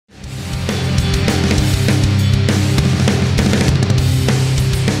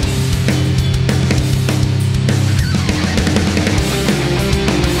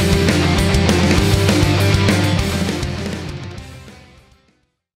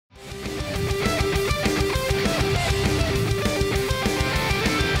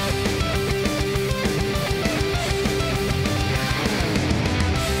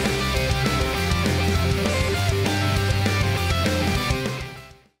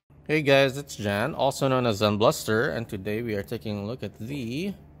Hey guys, it's Jan, also known as Zenbluster, and today we are taking a look at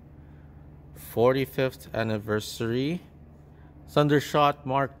the 45th anniversary Thundershot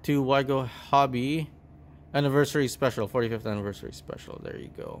Mark II Waigo Hobby anniversary special, 45th anniversary special. There you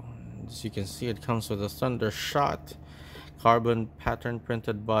go. As you can see, it comes with a Thundershot carbon pattern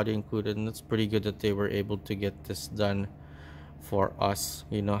printed body included, and it's pretty good that they were able to get this done for us,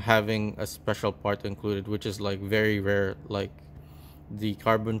 having a special part included, which is like very rare. Like, the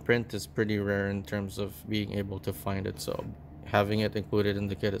carbon print is pretty rare in terms of being able to find it, so having it included in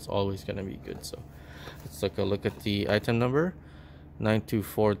the kit is always going to be good. So let's take a look at the item number,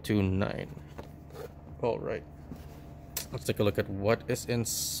 92429. All right, let's take a look at what is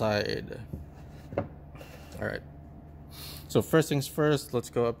inside. All right, so first things first, let's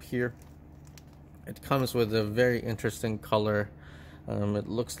go up here. It comes with a very interesting color. It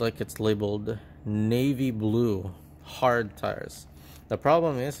looks like it's labeled navy blue hard tires. The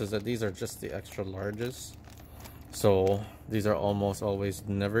problem is that these are just the extra larges, so these are almost always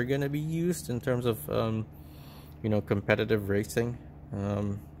never gonna be used in terms of competitive racing.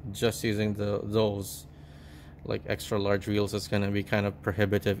 Just using those like extra large wheels is gonna be kind of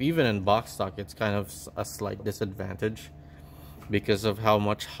prohibitive. Even in box stock, it's kind of a slight disadvantage because of how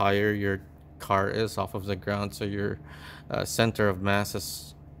much higher your car is off of the ground, so your center of mass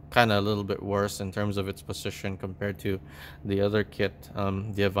is kind of a little bit worse in terms of its position compared to the other kit,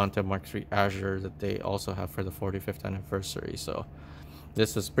 the Avante Mark III Azure that they also have for the 45th anniversary. So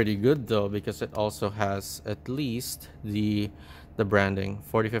this is pretty good though, because it also has at least the branding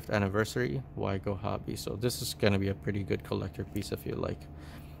 45th anniversary Waigo Hobby. So this is going to be a pretty good collector piece if you like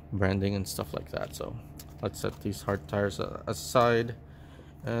branding and stuff like that. So let's set these hard tires aside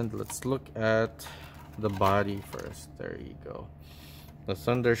and let's look at the body first. There you go, the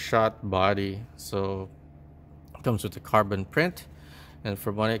Thundershot body. So it comes with the carbon print, and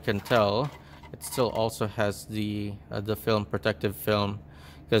from what I can tell, it still also has the film, protective film,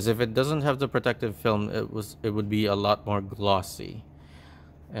 because if it doesn't have the protective film, it would be a lot more glossy,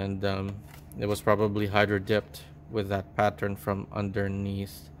 and it was probably hydro dipped with that pattern from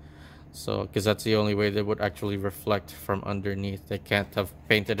underneath. So because that's the only way they would actually reflect from underneath. They can't have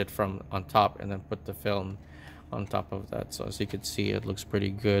painted it from on top and then put the film on top of that. So as you can see, it looks pretty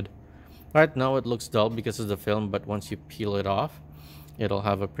good. Right now it looks dull because of the film, but once you peel it off, it'll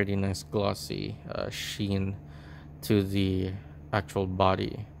have a pretty nice glossy sheen to the actual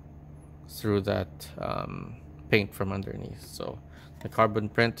body through that paint from underneath. So the carbon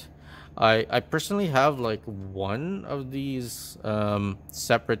print, I personally have like one of these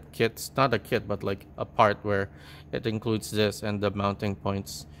separate kits, not a kit but like a part where it includes this and the mounting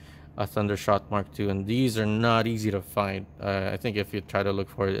points, a Thundershot Mark II, and these are not easy to find. I think if you try to look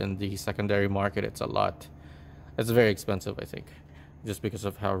for it in the secondary market, it's very expensive, I think, just because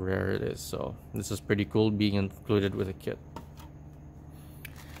of how rare it is. So this is pretty cool being included with a kit.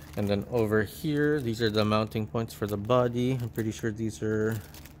 And then over here, these are the mounting points for the body. I'm pretty sure these are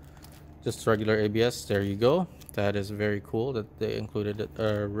just regular ABS. There you go. That is very cool that they included it,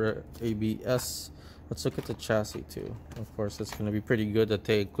 ABS. Let's look at the chassis too. Of course, it's going to be pretty good that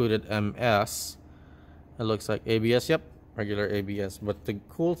they included MS. It looks like ABS. Yep, regular ABS. But the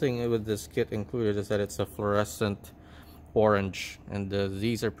cool thing with this kit included is that it's a fluorescent orange, and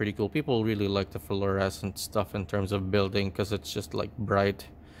these are pretty cool. People really like the fluorescent stuff in terms of building because it's just like bright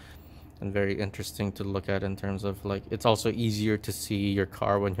and very interesting to look at in terms of like, it's also easier to see your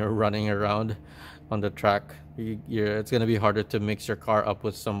car when you're running around on the track. It's going to be harder to mix your car up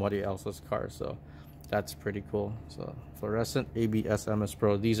with somebody else's car, so that's pretty cool. So fluorescent ABS MS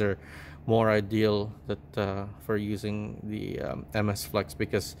Pro, these are more ideal that for using the MS Flex,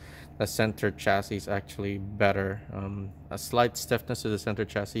 because the center chassis is actually better. A slight stiffness to the center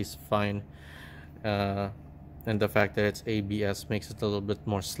chassis is fine, and the fact that it's ABS makes it a little bit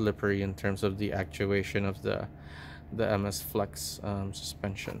more slippery in terms of the actuation of the MS Flex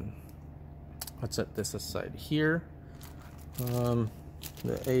suspension. Let's set this aside here.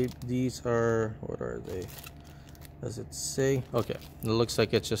 These are, what are they? Does it say? Okay, it looks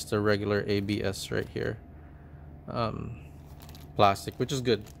like it's just a regular ABS right here. Plastic, which is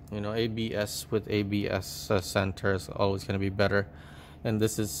good. ABS with ABS center is always going to be better. And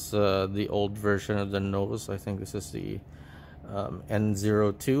this is the old version of the nose. I think this is the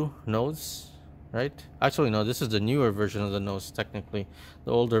N02 nose, right? Actually, no, this is the newer version of the nose, technically.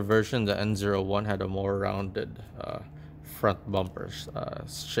 The older version, the N01, had a more rounded front bumper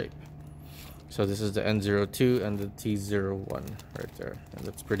shape. So this is the N02 and the T01 right there. And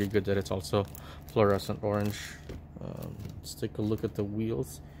it's pretty good that it's also fluorescent orange. Let's take a look at the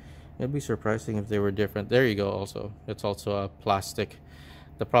wheels. It'd be surprising if they were different. There you go. Also, it's also a plastic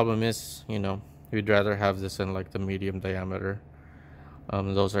The problem is, you know, we'd rather have this in like the medium diameter.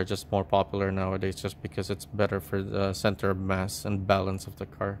 Those are just more popular nowadays just because it's better for the center of mass and balance of the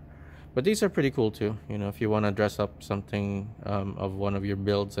car. But these are pretty cool too. You know, if you want to dress up something of one of your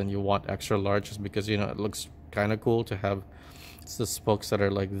builds and you want extra large, just because, you know, it looks kind of cool to have the spokes that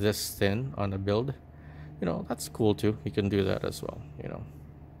are like this thin on a build, you know, that's cool too. You can do that as well, you know.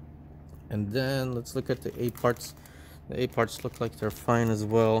 And then let's look at the A parts. The A parts look like they're fine as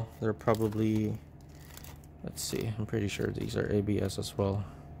well. They're probably, let's see, I'm pretty sure these are ABS as well.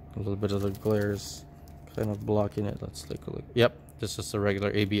 A little bit of the glares kind of blocking it. Let's take a look. Yep, this is the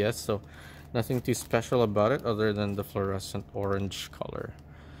regular ABS, so nothing too special about it other than the fluorescent orange color.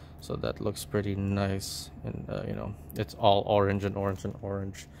 So that looks pretty nice, and you know, it's all orange and orange and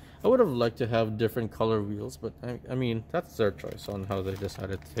orange. I would have liked to have different color wheels, but I mean, that's their choice on how they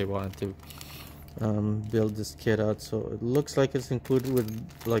decided they wanted to build this kit out. So it looks like it's included with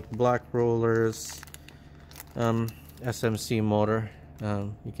like black rollers, SMC motor.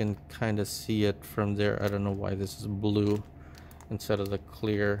 You can kind of see it from there. I don't know why this is blue instead of the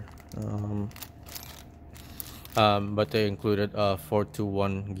clear, but they included a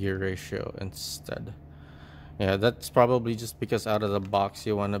 4:1 gear ratio instead. Yeah, that's probably just because out of the box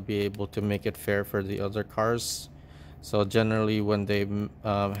you want to be able to make it fair for the other cars. So generally when they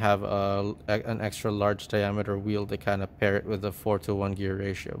have an extra large diameter wheel, they kind of pair it with a 4:1 gear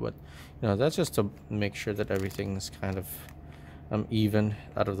ratio. But you know, that's just to make sure that everything's kind of even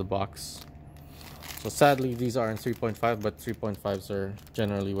out of the box. So sadly these aren't 3.5, but 3.5s are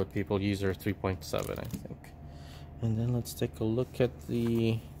generally what people use, or 3.7 I think. And then let's take a look at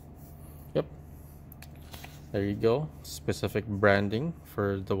the, yep, there you go, specific branding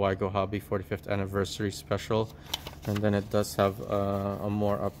for the Waigo Hobby 45th anniversary special. And then it does have a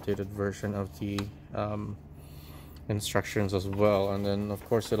more updated version of the instructions as well. And then of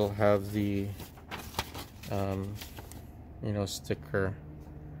course it'll have the you know, sticker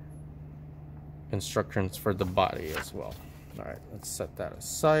instructions for the body as well. All right, let's set that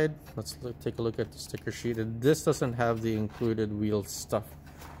aside. Let's take a look at the sticker sheet. And this doesn't have the included wheel stuff,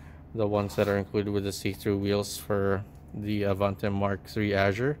 the ones that are included with the see-through wheels for the Avante Mk.II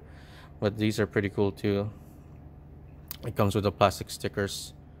Azure, but these are pretty cool too. It comes with the plastic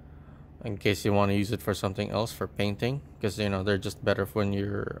stickers in case you want to use it for something else, for painting, because you know, they're just better when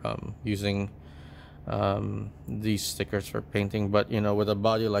you're using these stickers for painting. But you know, with a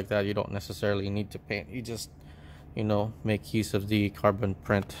body like that, you don't necessarily need to paint. You just, you know, make use of the carbon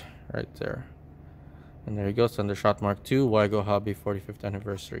print right there. And there you go, Thundershot Mk.II Waigo Hobby 45th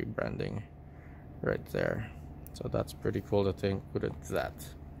anniversary branding right there. So that's pretty cool that they included that.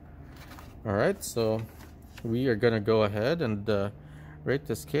 All right, so we are gonna go ahead and rate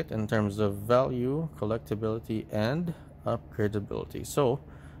this kit in terms of value, collectability, and upgradability. So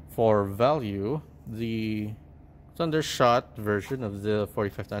for value, the Thundershot version of the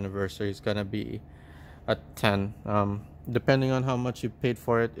 45th anniversary is gonna be a 10, depending on how much you paid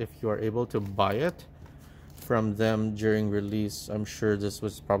for it. If you are able to buy it from them during release, I'm sure this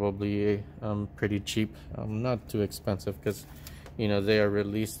was probably pretty cheap, not too expensive, because you know, they are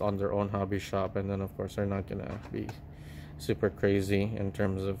released on their own hobby shop, and then of course they're not gonna be super crazy in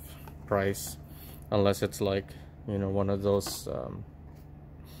terms of price, unless it's like, you know, one of those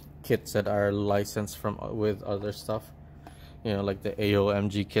kits that are licensed from with other stuff, you know, like the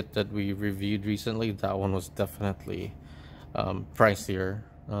AOMG kit that we reviewed recently. That one was definitely pricier.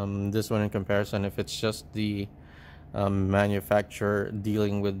 This one in comparison, if it's just the manufacturer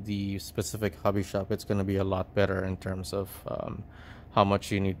dealing with the specific hobby shop, it's going to be a lot better in terms of how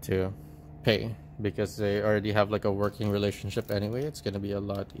much you need to pay, because they already have like a working relationship anyway. It's going to be a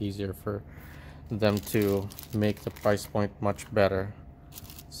lot easier for them to make the price point much better.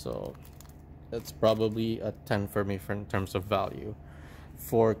 So it's probably a 10 for me in terms of value.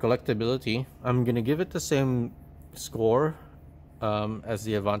 For collectability, I'm going to give it the same score as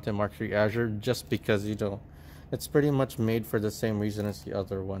the Avante Mk.II Azure, just because, you know, it's pretty much made for the same reason as the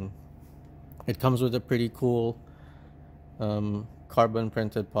other one. It comes with a pretty cool carbon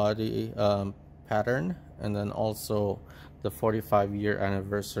printed body pattern, and then also the 45-year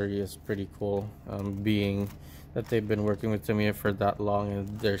anniversary is pretty cool, being that they've been working with Tamiya for that long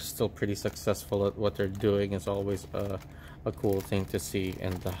and they're still pretty successful at what they're doing. Is always a cool thing to see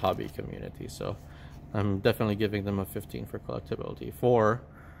in the hobby community. So I'm definitely giving them a 15 for collectability. For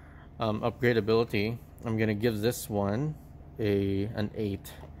upgradability, I'm gonna give this one an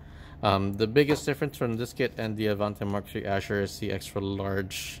 8. The biggest difference from this kit and the Avante Mk.II Azure is the extra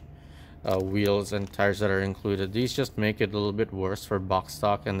large wheels and tires that are included. These just make it a little bit worse for box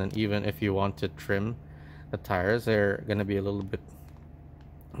stock, and then even if you want to trim the tires, they're gonna be a little bit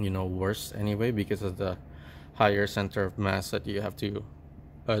you know, worse anyway because of the higher center of mass that you have to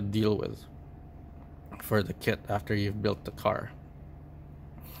deal with for the kit after you've built the car.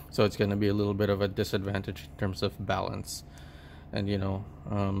 So it's going to be a little bit of a disadvantage in terms of balance, and you know,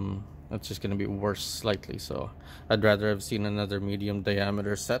 it's just going to be worse slightly. So I'd rather have seen another medium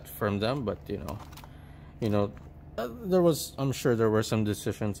diameter set from them, but you know, I'm sure there were some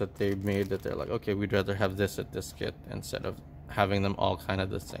decisions that they made that they're like, okay, we'd rather have this at this kit instead of having them all kind of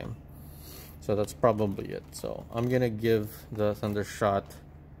the same. So that's probably it. So I'm gonna give the Thundershot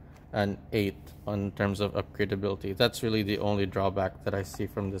an 8 on terms of upgradability. That's really the only drawback that I see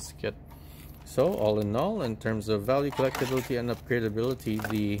from this kit. So all in all, in terms of value, collectability, and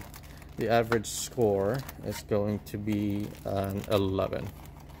upgradability, the average score is going to be an 11.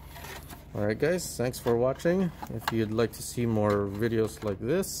 Alright guys, thanks for watching. If you'd like to see more videos like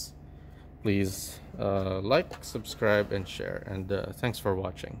this, please like, subscribe, and share. And thanks for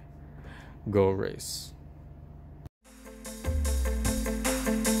watching. Go race.